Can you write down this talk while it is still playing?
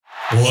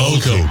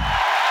Welcome.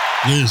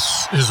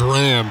 This is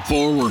Ram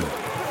Forward,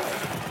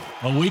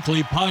 a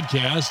weekly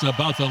podcast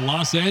about the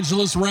Los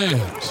Angeles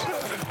Rams.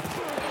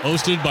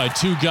 Hosted by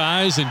two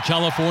guys in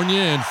California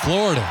and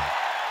Florida.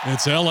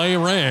 It's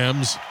LA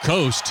Rams,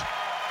 coast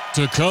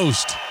to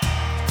coast.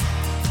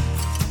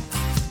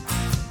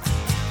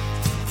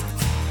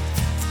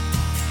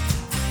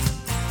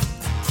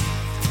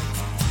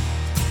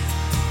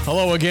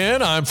 Hello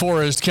again, I'm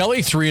Forrest Kelly,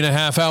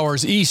 3.5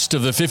 hours east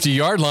of the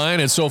 50-yard line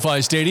at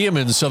SoFi Stadium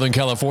in Southern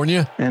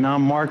California. And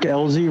I'm Mark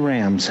LZ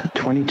Rams,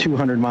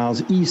 2,200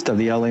 miles east of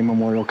the LA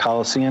Memorial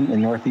Coliseum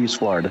in Northeast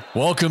Florida.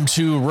 Welcome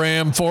to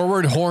Ram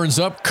Forward, horns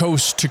up,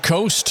 coast to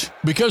coast.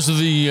 Because of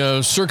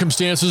the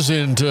circumstances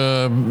and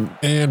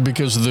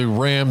because of the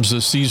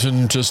Rams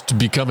season just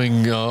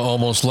becoming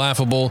almost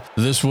laughable,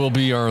 this will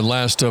be our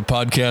last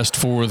podcast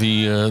for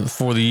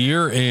the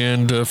year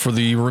and for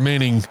the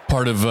remaining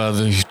part of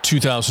the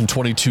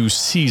 2022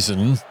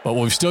 season. But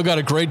we've still got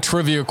a great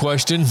trivia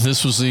question.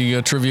 This was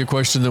the trivia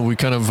question that we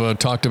kind of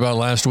talked about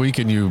last week,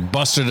 and you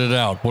busted it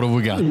out. What have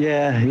we got?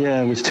 Yeah,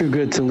 it was too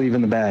good to leave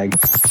in the bag.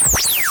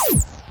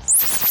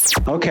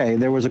 Okay,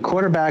 there was a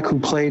quarterback who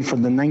played for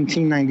the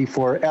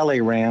 1994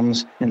 LA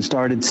Rams and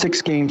started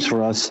 6 games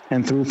for us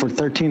and threw for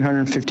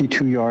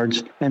 1,352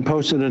 yards and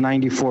posted a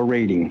 94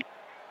 rating.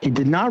 He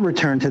did not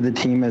return to the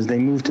team as they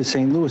moved to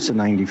St. Louis in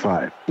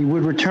 95. He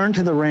would return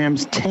to the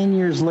Rams 10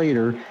 years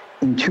later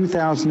in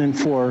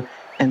 2004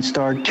 and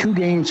start 2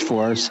 games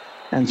for us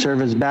and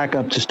serve as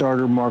backup to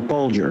starter Mark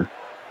Bulger.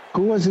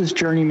 Who was this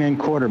journeyman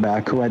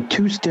quarterback who had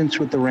 2 stints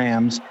with the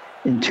Rams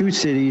in 2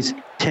 cities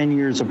 10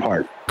 years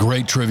apart?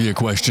 Great trivia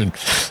question.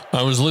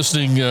 I was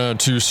listening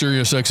to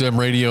Sirius XM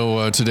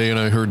radio today, and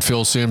I heard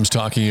Phil Simms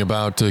talking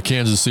about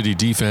Kansas City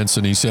defense,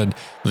 and he said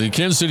the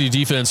Kansas City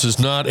defense is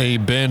not a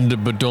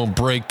bend but don't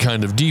break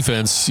kind of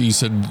defense. He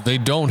said they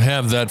don't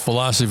have that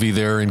philosophy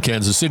there in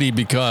Kansas City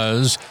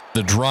because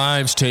the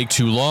drives take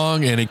too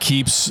long and it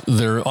keeps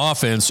their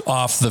offense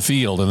off the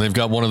field, and they've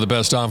got one of the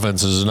best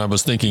offenses. And I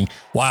was thinking,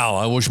 wow,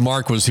 I wish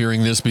Mark was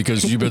hearing this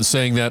because you've been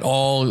saying that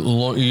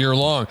all year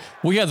long.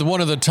 We had one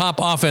of the top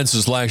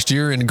offenses last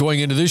year, and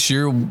going into this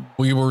year,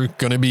 we were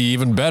going to be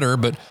even better.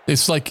 But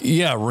it's like,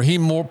 yeah,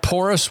 Raheem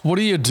Porras, what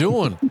are you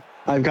doing?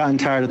 I've gotten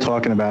tired of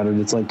talking about it.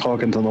 It's like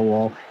talking to the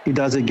wall. He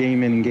does it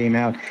game in and game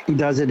out. He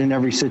does it in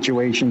every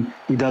situation.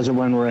 He does it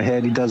when we're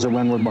ahead. He does it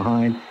when we're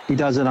behind. He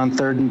does it on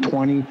 3rd and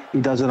 20.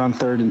 He does it on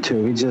 3rd and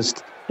 2.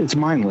 It's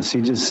mindless.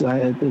 It's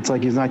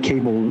like he's not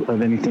capable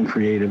of anything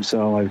creative.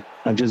 So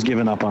I've just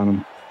given up on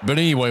him. But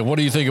anyway, what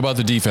do you think about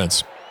the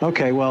defense?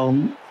 Okay, well,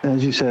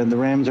 as you said, the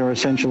Rams are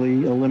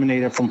essentially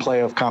eliminated from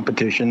playoff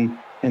competition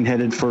and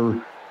headed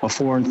for a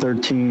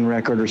 4-13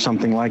 record or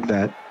something like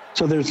that.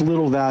 So there's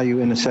little value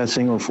in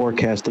assessing or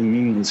forecasting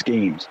meaningless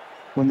games.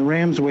 When the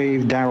Rams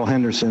waived Darrell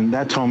Henderson,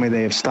 that told me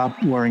they have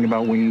stopped worrying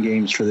about winning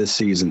games for this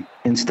season.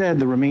 Instead,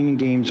 the remaining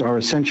games are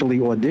essentially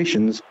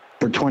auditions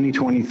for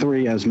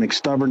 2023 as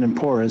McStubbin and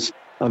Porras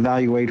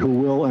evaluate who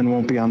will and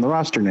won't be on the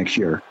roster next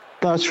year.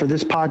 Thus, for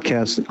this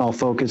podcast, I'll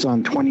focus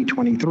on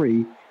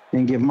 2023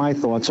 and give my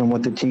thoughts on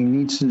what the team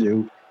needs to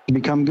do to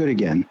become good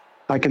again.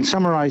 I can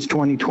summarize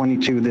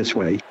 2022 this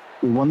way.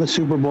 We won the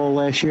Super Bowl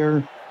last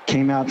year,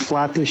 came out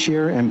flat this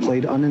year, and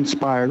played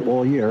uninspired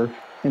all year,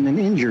 and then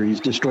injuries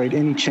destroyed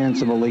any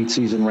chance of a late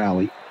season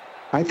rally.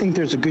 I think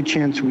there's a good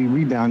chance we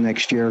rebound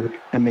next year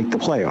and make the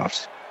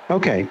playoffs.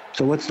 Okay,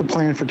 so what's the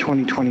plan for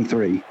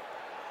 2023?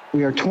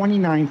 We are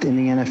 29th in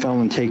the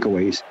NFL in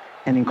takeaways,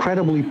 an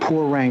incredibly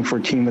poor rank for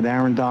a team with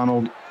Aaron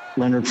Donald,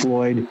 Leonard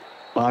Floyd,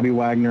 Bobby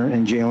Wagner,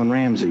 and Jalen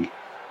Ramsey.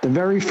 The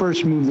very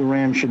first move the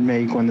Rams should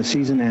make when the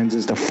season ends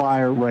is to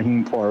fire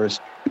Raheem Porras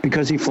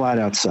because he flat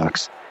out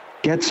sucks.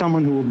 Get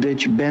someone who will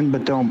ditch bend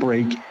but don't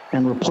break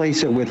and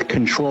replace it with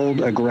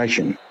controlled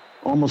aggression.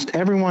 Almost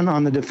everyone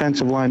on the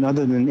defensive line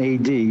other than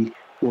AD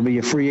will be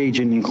a free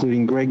agent,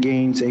 including Greg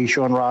Gaines,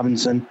 A'Shawn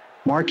Robinson,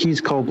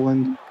 Marquise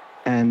Copeland,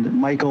 and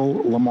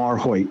Michael Lamar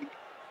Hoyt.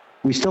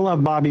 We still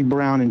have Bobby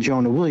Brown and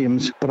Jonah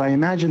Williams, but I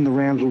imagine the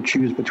Rams will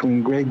choose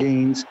between Greg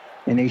Gaines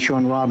and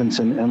A'Shawn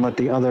Robinson and let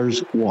the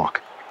others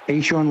walk.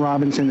 A'Shawn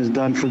Robinson is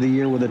done for the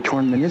year with a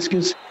torn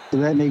meniscus, so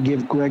that may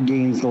give Greg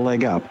Gaines the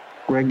leg up.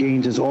 Greg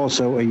Gaines is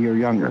also a year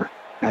younger.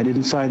 At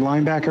inside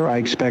linebacker, I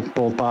expect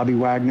both Bobby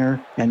Wagner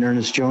and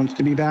Ernest Jones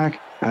to be back.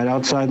 At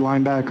outside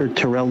linebacker,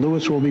 Terrell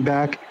Lewis will be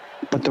back,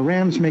 but the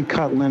Rams may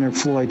cut Leonard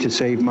Floyd to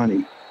save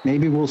money.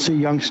 Maybe we'll see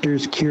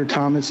youngsters Keir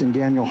Thomas and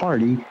Daniel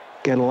Hardy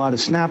get a lot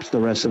of snaps the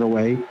rest of the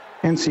way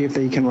and see if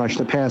they can rush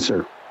the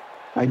passer.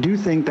 I do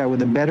think that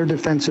with a better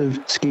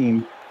defensive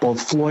scheme,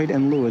 both Floyd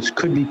and Lewis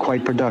could be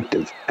quite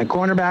productive. At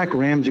cornerback,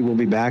 Ramsey will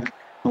be back,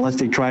 unless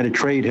they try to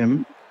trade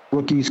him.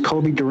 Rookies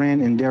Kobe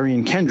Durant and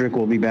Darian Kendrick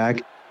will be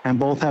back, and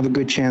both have a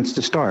good chance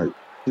to start.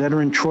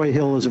 Veteran Troy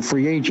Hill is a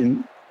free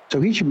agent,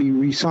 so he should be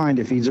re-signed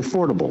if he's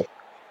affordable.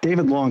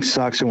 David Long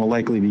sucks and will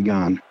likely be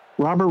gone.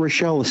 Robert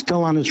Rochelle is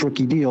still on his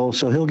rookie deal,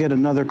 so he'll get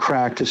another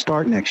crack to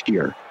start next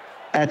year.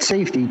 At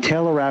safety,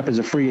 Taylor Rapp is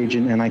a free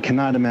agent, and I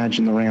cannot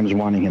imagine the Rams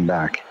wanting him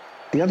back.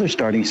 The other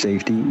starting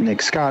safety,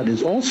 Nick Scott,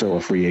 is also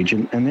a free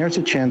agent, and there's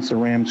a chance the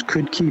Rams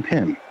could keep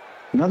him.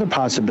 Another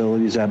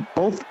possibility is that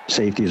both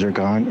safeties are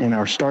gone, and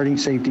our starting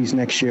safeties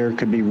next year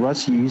could be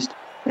Russ Yeast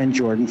and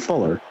Jordan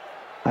Fuller.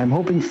 I'm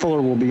hoping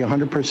Fuller will be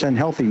 100%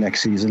 healthy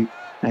next season,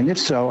 and if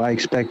so, I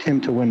expect him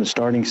to win the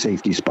starting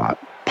safety spot.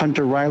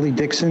 Punter Riley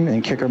Dixon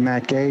and kicker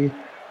Matt Gay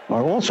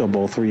are also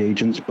both free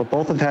agents, but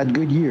both have had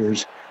good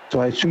years, so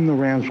I assume the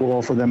Rams will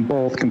offer them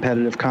both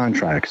competitive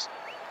contracts.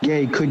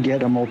 Gay could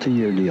get a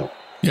multi-year deal.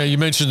 Yeah, you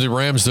mentioned the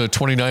Rams, the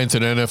 29th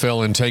in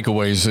NFL in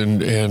takeaways,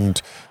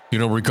 and you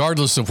know,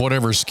 regardless of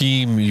whatever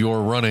scheme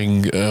you're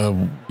running,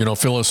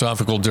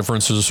 philosophical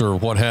differences or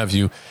what have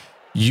you,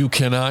 you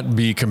cannot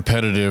be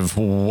competitive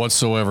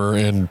whatsoever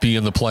and be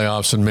in the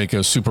playoffs and make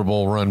a Super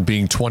Bowl run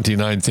being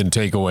 29th in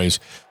takeaways.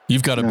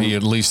 You've got to be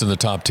at least in the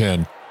top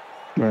 10.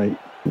 Right.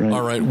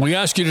 All right. We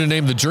asked you to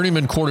name the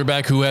journeyman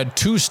quarterback who had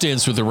 2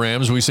 stints with the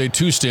Rams. We say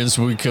 2 stints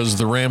because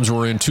the Rams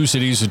were in 2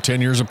 cities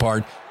 10 years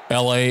apart,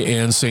 L.A.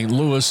 and St.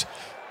 Louis.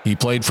 He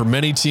played for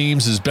many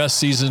teams. His best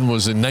season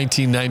was in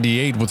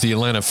 1998 with the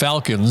Atlanta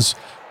Falcons,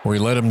 where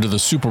he led them to the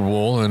Super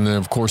Bowl. And,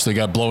 of course, they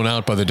got blown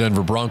out by the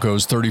Denver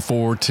Broncos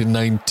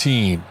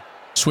 34-19.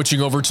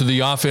 Switching over to the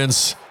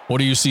offense, what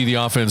do you see the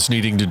offense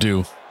needing to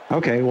do?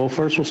 Okay, well,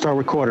 first we'll start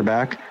with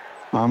quarterback.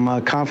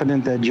 I'm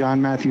confident that John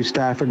Matthew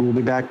Stafford will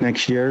be back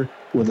next year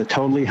with a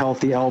totally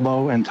healthy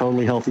elbow and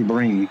totally healthy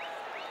brain.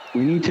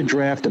 We need to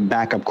draft a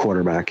backup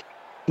quarterback.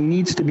 He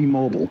needs to be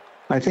mobile.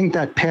 I think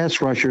that pass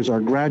rushers are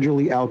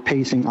gradually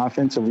outpacing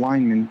offensive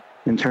linemen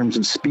in terms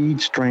of speed,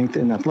 strength,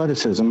 and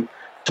athleticism,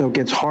 so it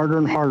gets harder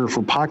and harder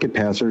for pocket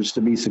passers to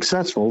be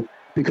successful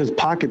because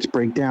pockets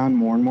break down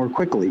more and more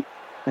quickly.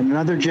 In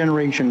another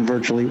generation,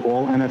 virtually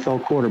all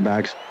NFL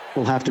quarterbacks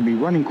will have to be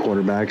running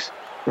quarterbacks,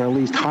 or at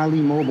least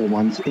highly mobile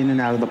ones in and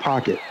out of the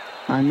pocket.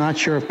 I'm not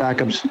sure if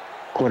backups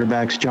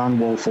quarterbacks John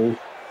Wolfel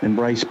and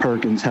Bryce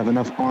Perkins have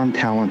enough arm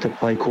talent to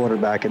play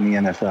quarterback in the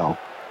NFL.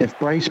 If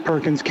Bryce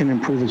Perkins can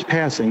improve his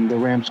passing, the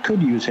Rams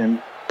could use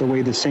him the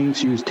way the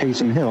Saints use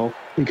Taysom Hill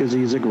because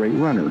he's a great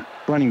runner.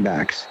 Running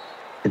backs.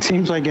 It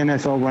seems like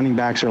NFL running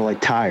backs are like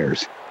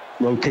tires.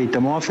 Rotate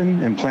them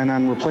often and plan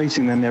on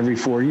replacing them every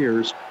 4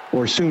 years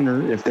or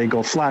sooner if they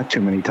go flat too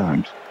many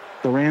times.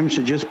 The Rams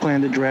should just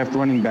plan to draft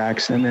running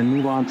backs and then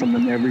move on from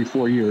them every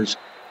 4 years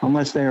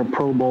unless they are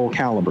Pro Bowl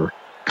caliber.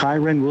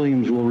 Kyren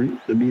Williams will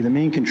be the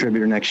main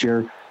contributor next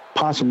year,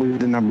 possibly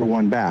the number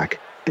 1 back.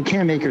 The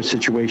Cam Akers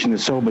situation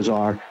is so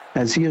bizarre,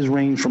 as he has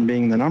ranged from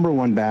being the number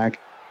 1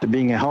 back to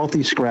being a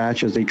healthy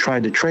scratch as they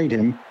tried to trade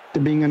him to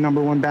being a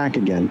number 1 back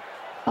again.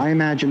 I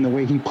imagine the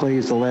way he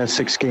plays the last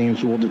 6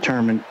 games will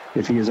determine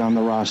if he is on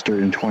the roster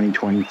in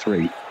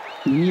 2023.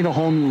 We need a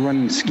whole new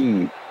running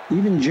scheme.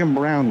 Even Jim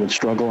Brown would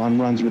struggle on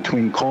runs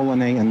between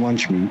Colonnay and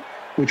Lunchmeat,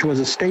 which was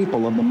a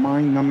staple of the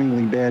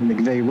mind-numbingly bad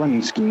McVay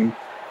running scheme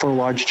for a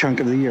large chunk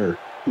of the year.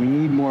 We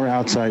need more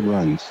outside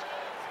runs.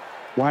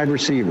 Wide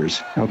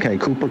receivers. Okay,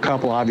 Cooper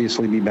Kupp will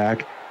obviously be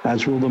back,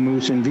 as will the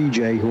Moose and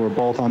VJ, who are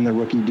both on their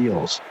rookie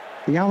deals.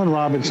 The Allen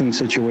Robinson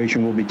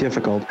situation will be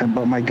difficult,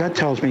 but my gut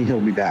tells me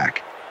he'll be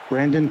back.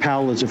 Brandon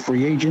Powell is a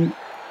free agent,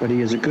 but he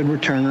is a good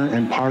returner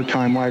and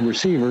part-time wide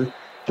receiver,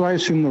 so I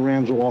assume the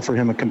Rams will offer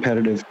him a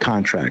competitive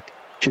contract.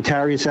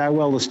 Shatarius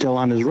Atwell is still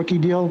on his rookie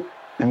deal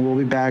and will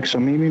be back, so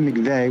maybe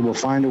McVay will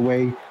find a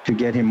way to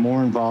get him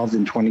more involved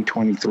in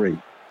 2023.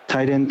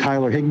 Tight end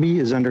Tyler Higbee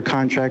is under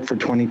contract for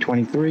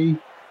 2023,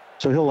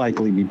 so he'll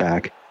likely be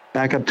back.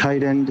 Backup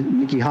tight end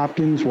Nicky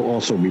Hopkins will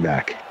also be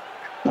back.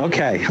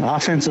 Okay,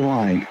 offensive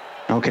line.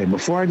 Okay,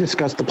 before I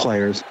discuss the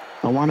players,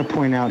 I want to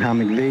point out how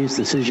McVay's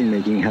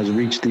decision-making has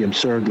reached the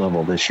absurd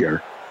level this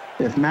year.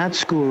 If Matt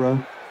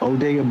Skura,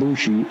 Oday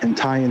Abushi, and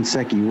Ty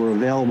Nsekhe were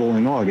available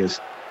in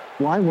August,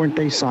 why weren't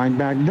they signed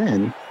back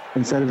then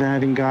instead of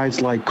having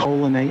guys like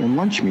Colonnay and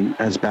Lunchmeat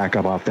as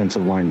backup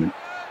offensive linemen?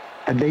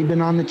 Had they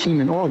been on the team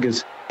in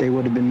August, they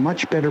would have been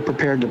much better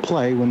prepared to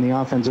play when the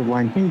offensive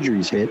line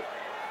injuries hit,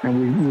 and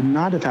we would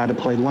not have had to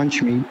play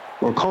Lunchmeat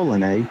or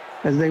Colonnay,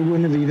 as they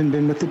wouldn't have even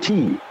been with the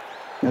team.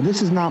 Now,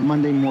 this is not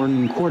Monday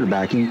morning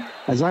quarterbacking,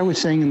 as I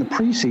was saying in the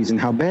preseason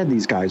how bad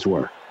these guys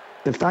were.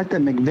 The fact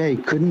that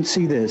McVay couldn't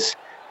see this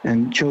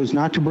and chose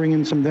not to bring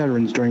in some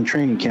veterans during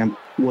training camp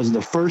was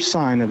the first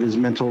sign of his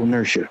mental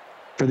inertia.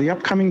 For the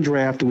upcoming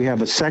draft, we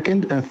have a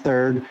 2nd, a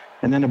 3rd,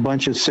 and then a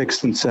bunch of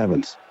 6th and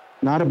 7ths.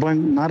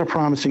 Not a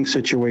promising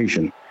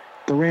situation.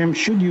 The Rams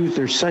should use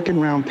their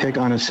 2nd-round pick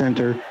on a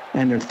center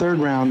and their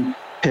 3rd-round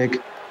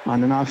pick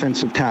on an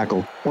offensive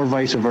tackle, or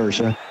vice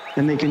versa,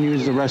 and they can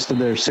use the rest of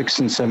their 6th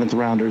and 7th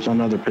rounders on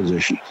other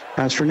positions.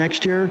 As for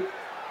next year,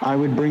 I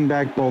would bring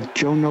back both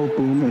Joe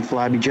Noteboom and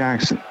Flabby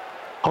Jackson.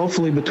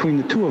 Hopefully between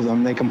the two of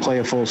them, they can play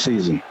a full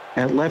season.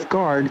 At left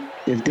guard,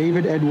 if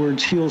David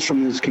Edwards heals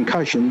from his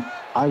concussion,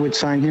 I would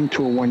sign him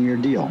to a 1-year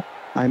deal.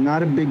 I'm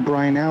not a big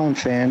Brian Allen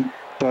fan,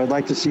 so I'd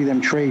like to see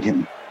them trade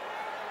him.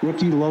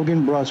 Rookie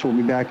Logan Bruss will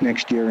be back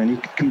next year, and he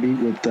can compete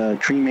with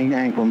Tremaine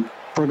Ankrum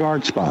for a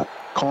guard spot.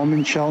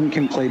 Coleman Shelton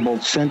can play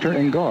both center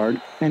and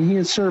guard, and he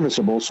is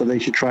serviceable, so they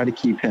should try to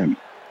keep him.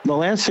 The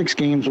last 6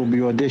 games will be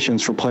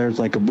auditions for players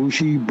like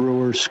Abushi,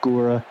 Brewer,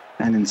 Skura,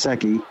 and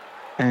Nsekhe,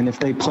 and if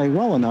they play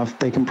well enough,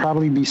 they can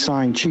probably be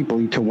signed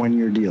cheaply to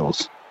 1-year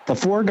deals. The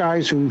 4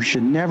 guys who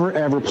should never,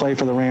 ever play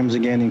for the Rams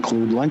again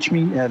include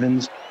Lunchmeat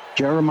Evans,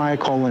 Jeremiah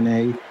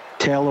Colonnay,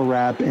 Taylor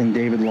Rapp, and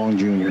David Long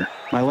Jr.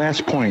 My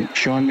last point,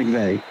 Sean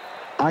McVay.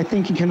 I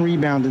think he can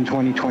rebound in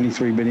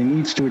 2023, but he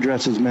needs to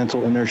address his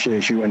mental inertia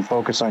issue and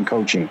focus on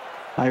coaching.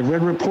 I've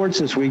read reports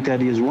this week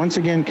that he is once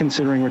again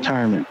considering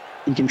retirement.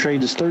 He can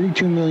trade his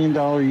 $32 million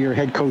a year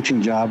head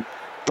coaching job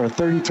for a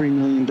 $33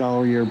 million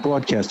a year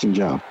broadcasting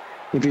job.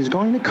 If he's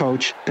going to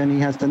coach, then he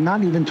has to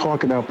not even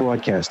talk about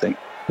broadcasting.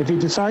 If he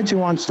decides he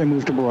wants to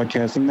move to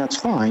broadcasting, that's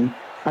fine.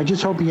 I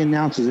just hope he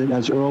announces it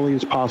as early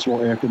as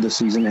possible after the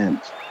season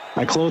ends.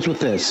 I close with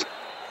this.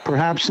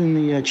 Perhaps in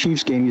the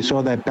Chiefs game, you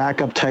saw that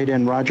backup tight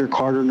end Roger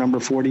Carter, number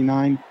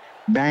 49,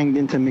 banged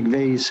into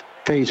McVay's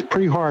face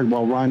pretty hard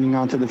while running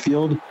onto the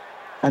field.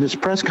 At his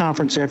press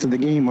conference after the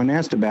game, when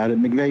asked about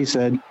it, McVay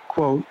said,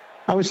 quote,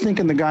 "I was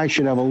thinking the guy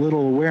should have a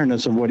little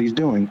awareness of what he's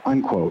doing,"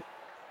 unquote.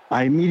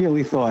 I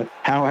immediately thought,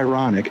 how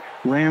ironic.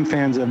 Ram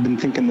fans have been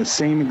thinking the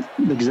same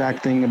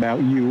exact thing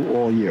about you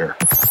all year.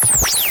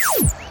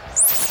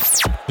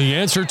 The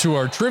answer to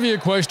our trivia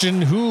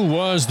question, who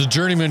was the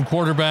journeyman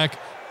quarterback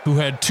who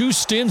had 2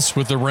 stints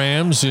with the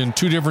Rams in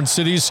 2 different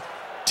cities,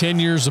 10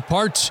 years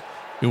apart?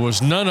 It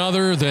was none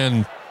other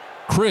than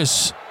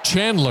Chris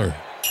Chandler.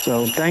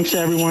 So thanks to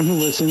everyone who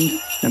listened,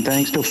 and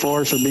thanks to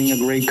Forrest for being a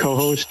great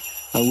co-host.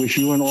 I wish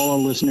you and all our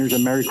listeners a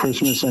Merry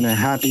Christmas and a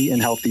happy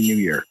and healthy New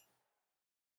Year.